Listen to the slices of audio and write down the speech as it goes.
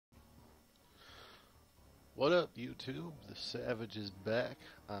What up, YouTube? The Savage is back.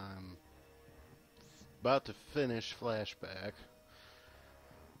 I'm about to finish Flashback.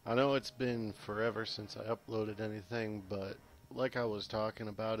 I know it's been forever since I uploaded anything, but like I was talking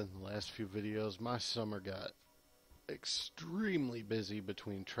about in the last few videos, my summer got extremely busy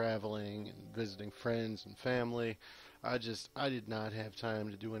between traveling and visiting friends and family. I did not have time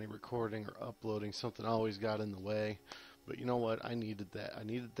to do any recording or uploading. Something always got in the way. But you know what? I needed that. I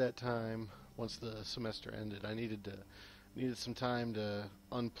needed that time once the semester ended. I needed some time to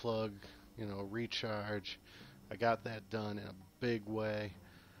unplug, recharge. I got that done in a big way.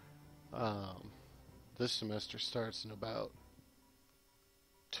 Um, this semester starts in about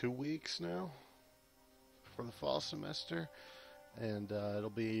 2 weeks now for the fall semester, and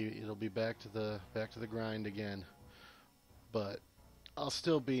it'll be back to the grind again. But I'll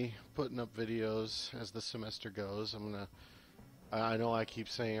still be putting up videos as the semester goes. I know I keep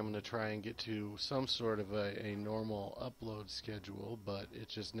saying I'm gonna try and get to some sort of a normal upload schedule, but it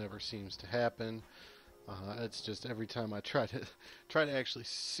just never seems to happen. It's just every time I try to actually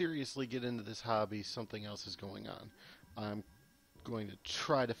seriously get into this hobby, something else is going on. I'm going to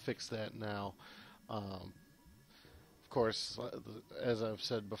try to fix that now. Of course, as I've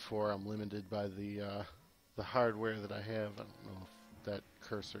said before, I'm limited by the hardware that I have. I don't know if that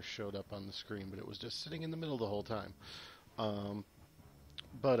cursor showed up on the screen, but it was just sitting in the middle the whole time. Um,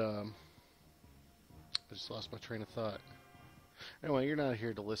 but I just lost my train of thought. Anyway, you're not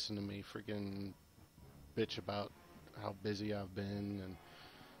here to listen to me freaking bitch about how busy I've been and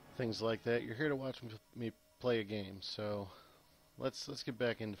things like that. You're here to watch me play a game. So let's get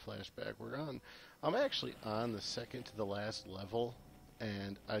back into Flashback. I'm actually on the second to the last level,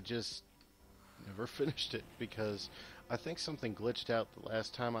 and I just never finished it because I think something glitched out the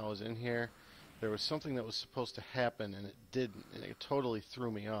last time I was in here. There was something that was supposed to happen and it didn't, and it totally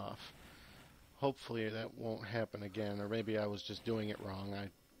threw me off. Hopefully that won't happen again, or maybe I was just doing it wrong. I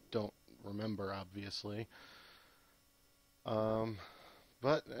don't remember, obviously. Um,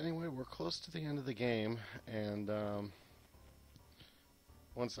 but anyway, we're close to the end of the game, and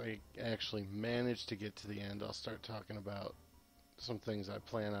once I actually manage to get to the end, I'll start talking about some things I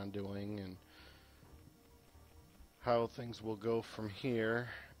plan on doing and how things will go from here.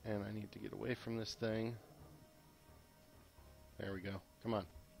 And I need to get away from this thing. There we go. Come on.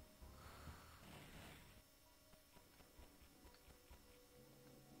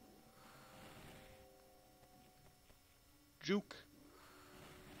 Juke.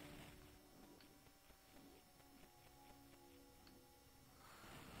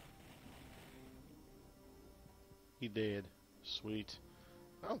 He did. Sweet.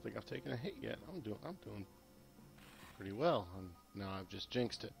 I don't think I've taken a hit yet. I'm doing pretty well. And now I've just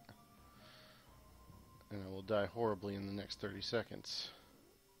jinxed it. And I will die horribly in the next 30 seconds.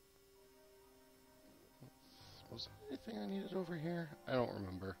 Was there anything I needed over here? I don't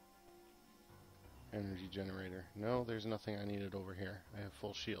remember. Energy generator. No, there's nothing I needed over here. I have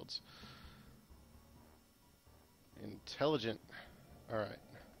full shields. Intelligent. Alright.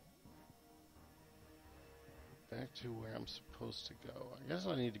 Back to where I'm supposed to go. I guess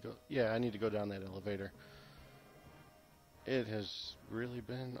I need to go... Yeah, I need to go down that elevator. It has really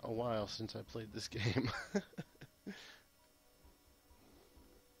been a while since I played this game.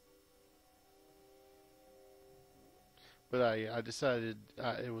 But I decided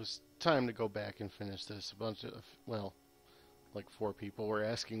it was time to go back and finish this. A bunch of... Well, like 4 people were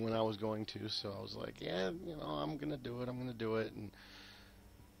asking when I was going to, so I was like, yeah, I'm gonna do it. I'm gonna do it. And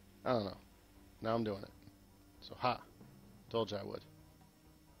I don't know. Now I'm doing it. So, told you I would.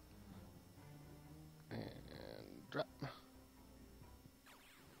 And drop.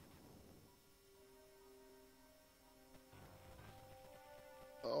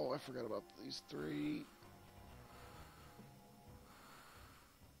 Oh, I forgot about these 3.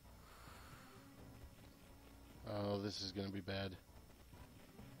 Oh, this is gonna be bad.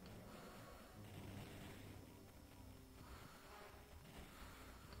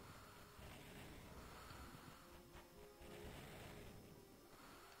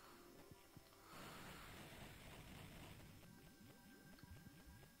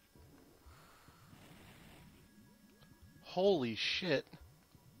 Holy shit.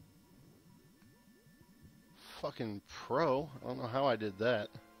 Fucking pro. I don't know how I did that.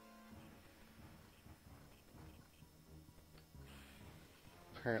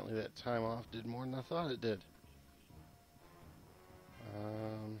 Apparently that time off did more than I thought it did.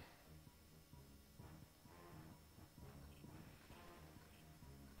 Um,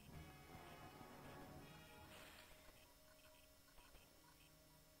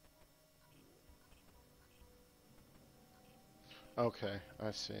 okay,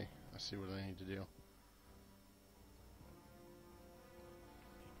 I see. I see what I need to do.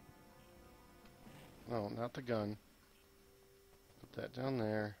 No, not the gun. Put that down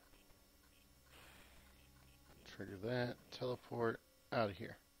there. Trigger that. Teleport out of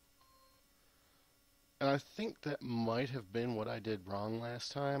here. And I think that might have been what I did wrong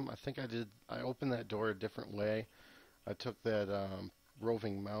last time. I opened that door a different way. I took that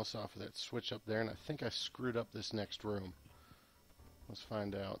roving mouse off of that switch up there, and I think I screwed up this next room. Let's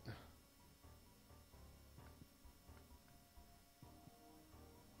find out.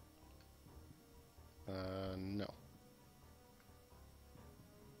 No.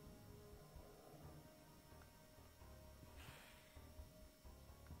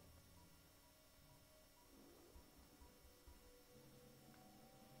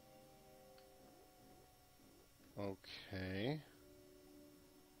 Okay.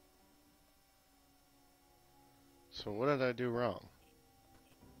 So what did I do wrong?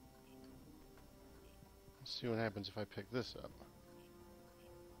 Let's see what happens if I pick this up.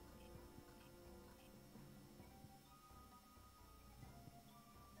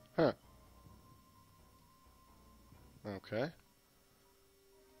 Huh. Okay.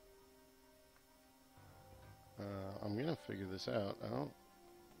 I'm gonna figure this out. Oh.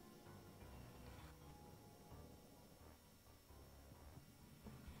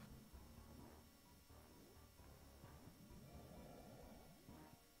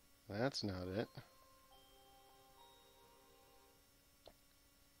 That's not it.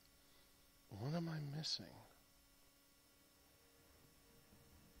 What am I missing?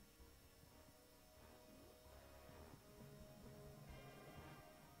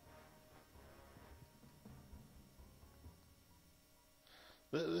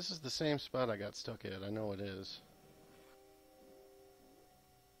 This is the same spot I got stuck at. I know it is.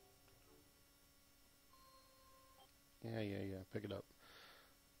 Yeah. Pick it up.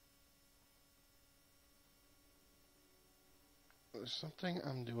 There's something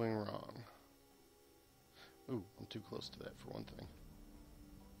I'm doing wrong. Ooh, I'm too close to that for one thing.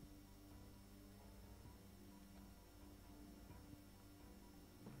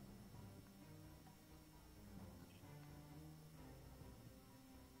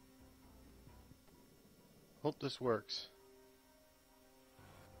 Hope this works.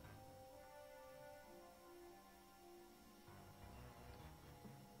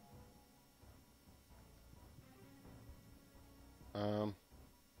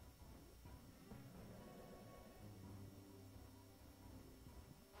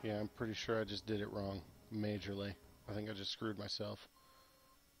 Yeah, I'm pretty sure I just did it wrong. Majorly. I think I just screwed myself.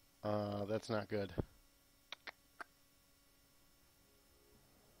 That's not good.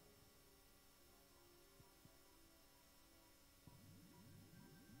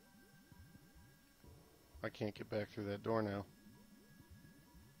 I can't get back through that door now.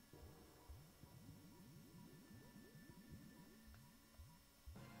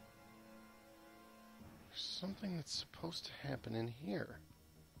 There's something that's supposed to happen in here.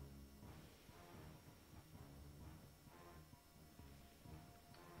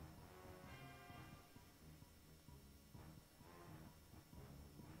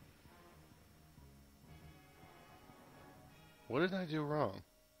 What did I do wrong?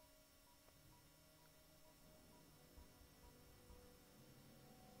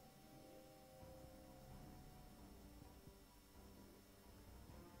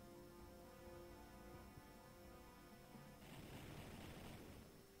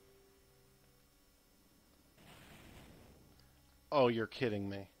 Oh, you're kidding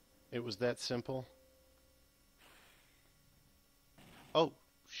me. It was that simple? Oh,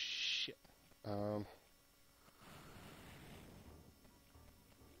 shit.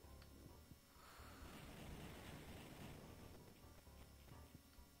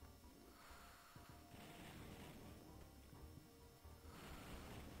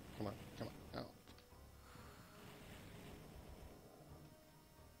 Come on. Oh.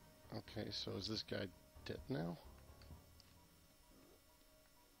 Okay, so is this guy dead now?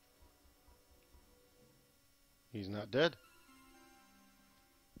 He's not dead.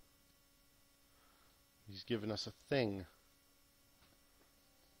 He's given us a thing.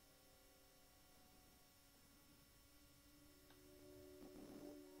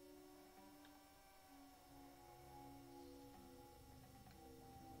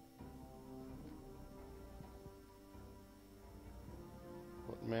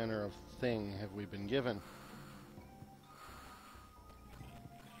 What manner of thing have we been given?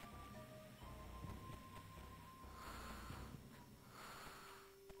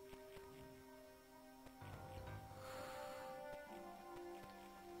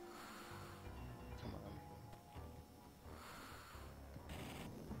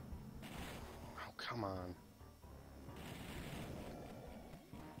 Come on.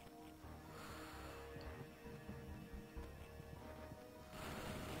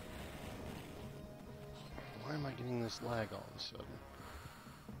 this lag all of a sudden.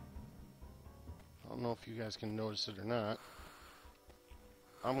 I don't know if you guys can notice it or not.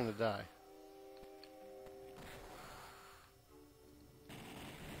 I'm gonna die.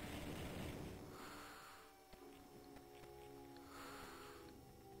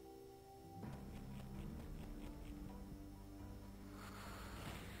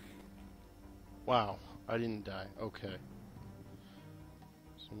 Wow, I didn't die. Okay.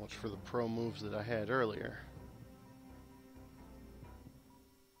 So much for the pro moves that I had earlier.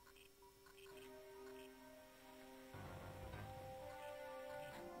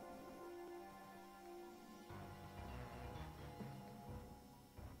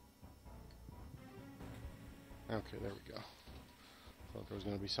 Okay, there we go. Thought there was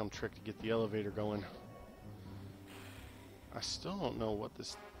going to be some trick to get the elevator going. I still don't know what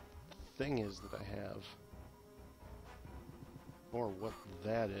this thing is that I have. Or what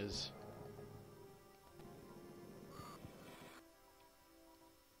that is.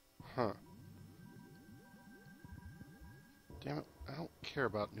 Huh. Damn it, I don't care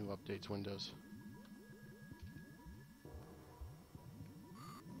about new updates windows.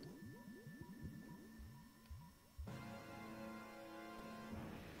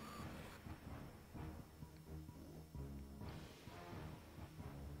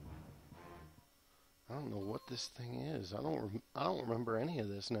 I don't know what this thing is. I don't remember any of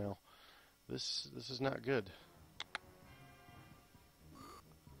this now. This is not good.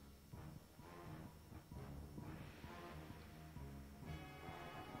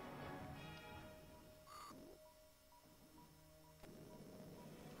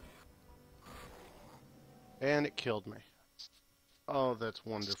 And it killed me. Oh, that's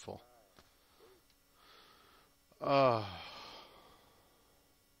wonderful.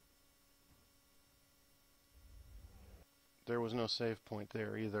 There was no save point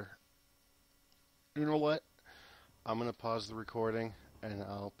there either. You know what? I'm going to pause the recording and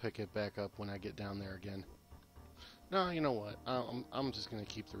I'll pick it back up when I get down there again. No, you know what? I'm just going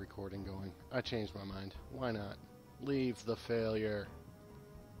to keep the recording going. I changed my mind. Why not? Leave the failure.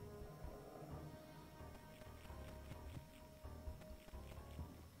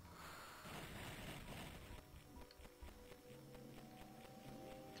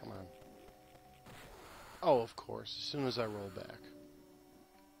 Come on. Oh, of course, as soon as I roll back.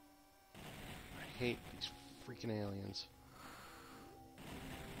 I hate these freaking aliens.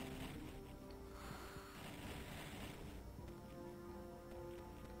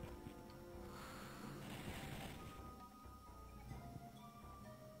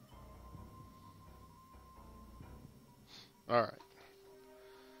 Alright.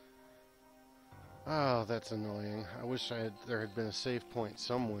 Oh, that's annoying. I wish there had been a save point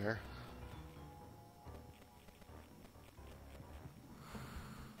somewhere.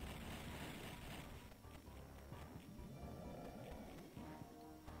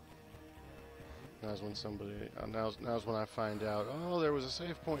 Now's when now's when I find out, oh, there was a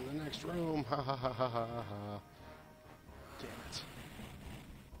save point in the next room. Ha ha ha ha ha ha. Damn it.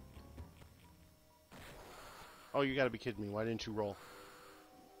 Oh, you gotta be kidding me. Why didn't you roll?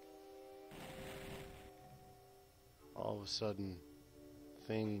 All of a sudden,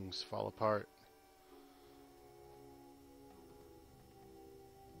 things fall apart.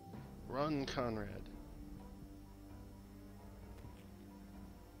 Run, Conrad.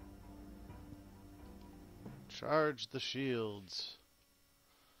 Charge the shields.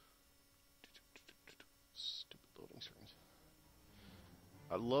 Stupid loading screens.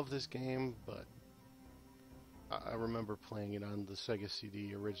 I love this game, but I remember playing it on the Sega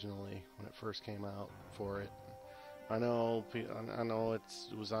CD originally when it first came out for it. I know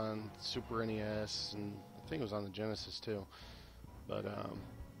it was on Super NES, and I think it was on the Genesis too. But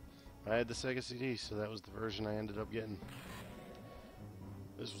I had the Sega CD, so that was the version I ended up getting.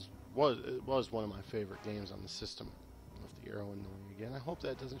 This was one of my favorite games on the system. Left the arrow in the way again. I hope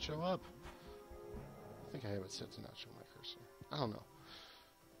that doesn't show up. I think I have it set to not show my cursor. I don't know.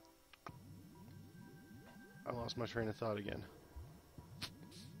 I lost my train of thought again.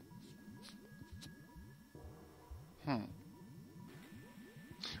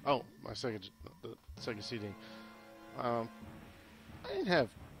 Oh, my Sega CD. I didn't have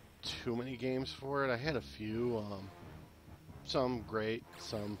too many games for it. I had a few. Some great,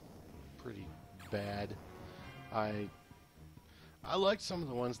 some pretty bad. I liked some of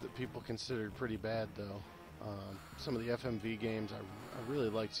the ones that people considered pretty bad, though. Some of the FMV games, I really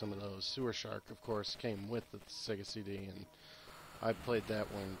liked some of those. Sewer Shark, of course, came with the Sega CD, and I played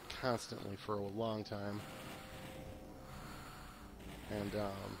that one constantly for a long time. And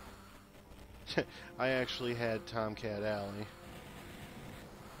I actually had Tomcat Alley.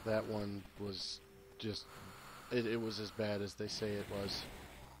 That one was just it was as bad as they say it was.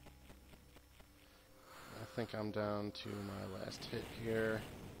 I think I'm down to my last hit here.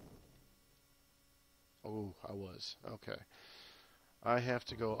 Oh, I was. Okay. I have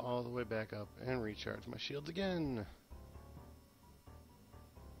to go all the way back up and recharge my shields again.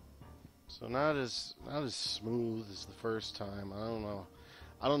 So not as smooth as the first time. I don't know.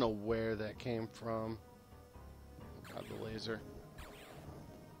 I don't know where that came from. Oh God, the laser.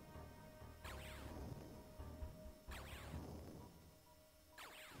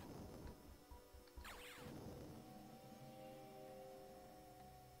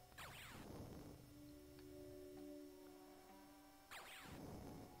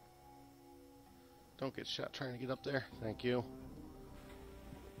 Don't get shot trying to get up there. Thank you.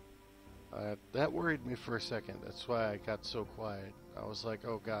 That worried me for a second. That's why I got so quiet. I was like,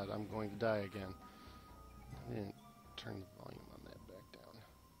 oh God, I'm going to die again. I didn't turn the volume on that back down.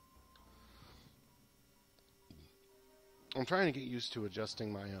 I'm trying to get used to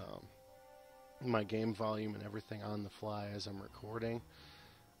adjusting my game volume and everything on the fly as I'm recording.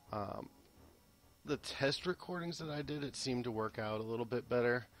 The test recordings that I did, it seemed to work out a little bit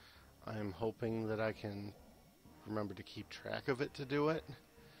better. I'm hoping that I can remember to keep track of it to do it.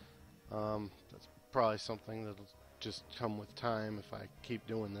 That's probably something that'll just come with time if I keep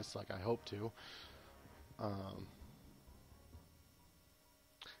doing this like I hope to.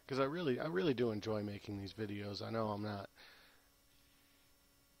 Because I really do enjoy making these videos. I know I'm not.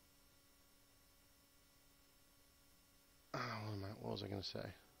 What was I going to say?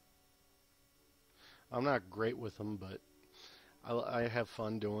 I'm not great with them, but I have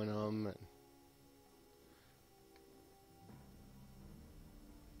fun doing them. And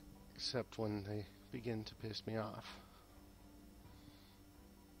except when they begin to piss me off.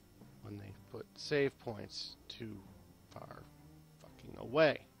 When they put save points too far fucking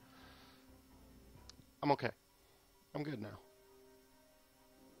away. I'm okay. I'm good now.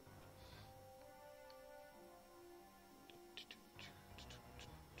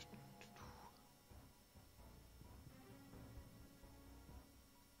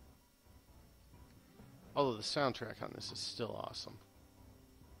 Although the soundtrack on this is still awesome.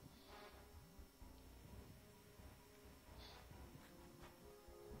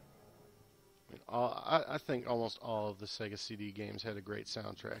 I think almost all of the Sega CD games had a great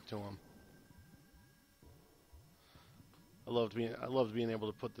soundtrack to them. I loved being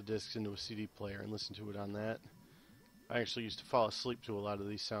able to put the discs into a CD player and listen to it on that. I actually used to fall asleep to a lot of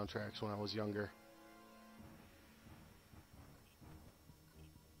these soundtracks when I was younger.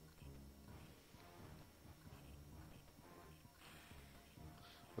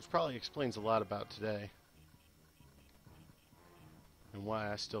 Which probably explains a lot about today. And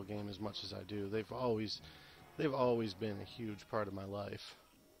why I still game as much as I do. They've always been a huge part of my life.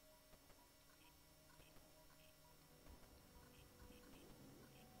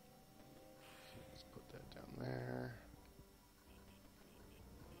 Let's put that down there.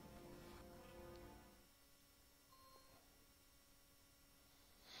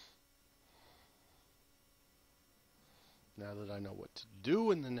 Now that I know what to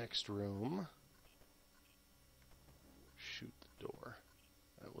do in the next room, shoot the door.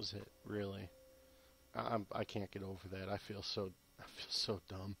 That was it, really. I can't get over that. I feel so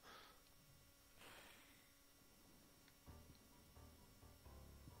dumb.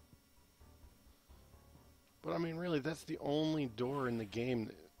 But I mean, really, that's the only door in the game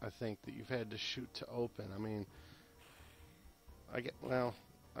that I think that you've had to shoot to open. I mean,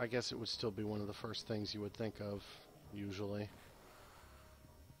 I guess it would still be one of the first things you would think of, usually.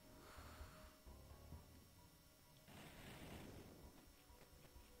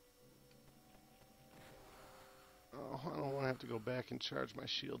 Oh, I don't want to have to go back and charge my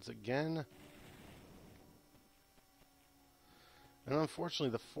shields again. And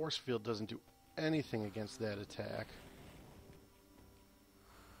unfortunately, the force field doesn't do anything against that attack.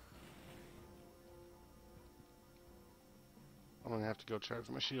 I'm going to have to go charge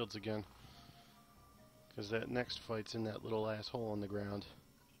my shields again. Because that next fight's in that little asshole in the ground.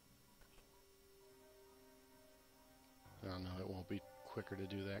 Oh no, it won't be quicker to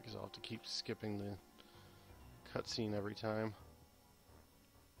do that because I'll have to keep skipping the cutscene every time.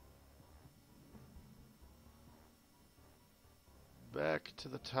 Back to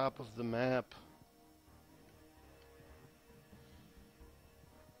the top of the map.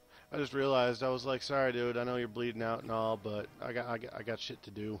 I just realized, I was like, sorry dude, I know you're bleeding out and all, but I got shit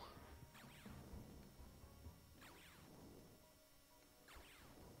to do.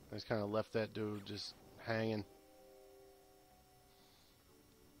 I just kind of left that dude just hanging.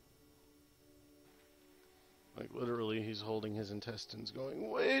 Like, literally, he's holding his intestines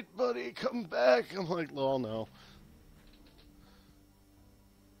going, "Wait, buddy, come back." I'm like, "Lol, no."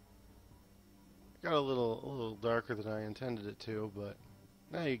 Got a little darker than I intended it to, but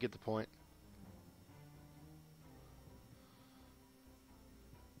now you get the point.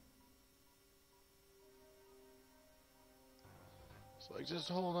 It's like, just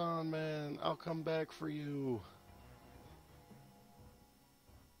hold on, man. I'll come back for you.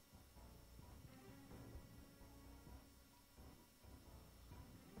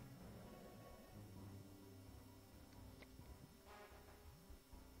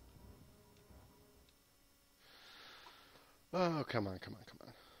 Oh, come on, come on, come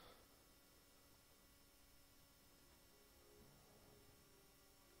on.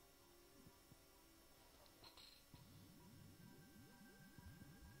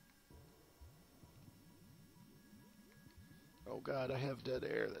 Oh God, I have dead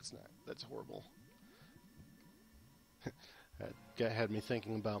air. That's horrible. That had me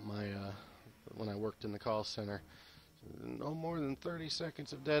thinking about my, when I worked in the call center. No more than 30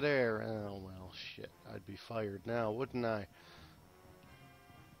 seconds of dead air. Oh, well, shit. I'd be fired now, wouldn't I?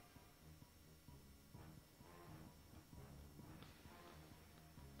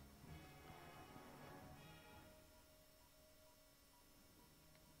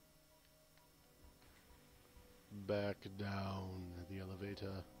 Back down the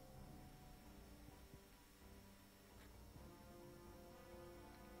elevator.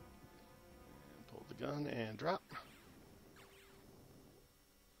 Pull the gun and drop.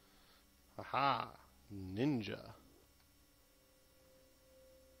 Aha! Ninja.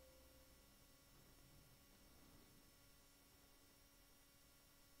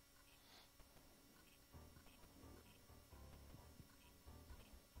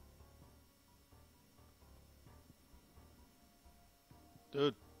 Dude,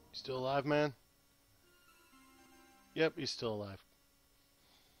 you still alive, man? Yep, he's still alive.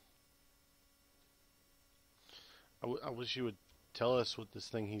 I wish you would tell us what this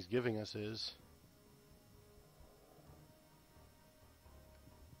thing he's giving us is.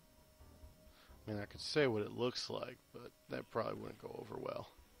 I mean, I could say what it looks like, but that probably wouldn't go over well.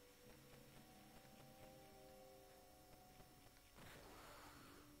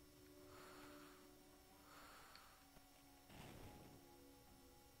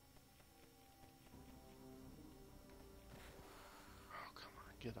 Oh, come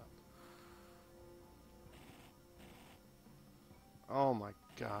on, get up. Oh my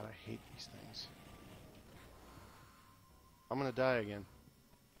God, I hate these things. I'm gonna die again.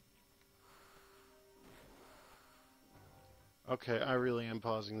 Okay, I really am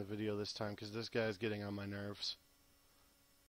pausing the video this time because this guy's getting on my nerves.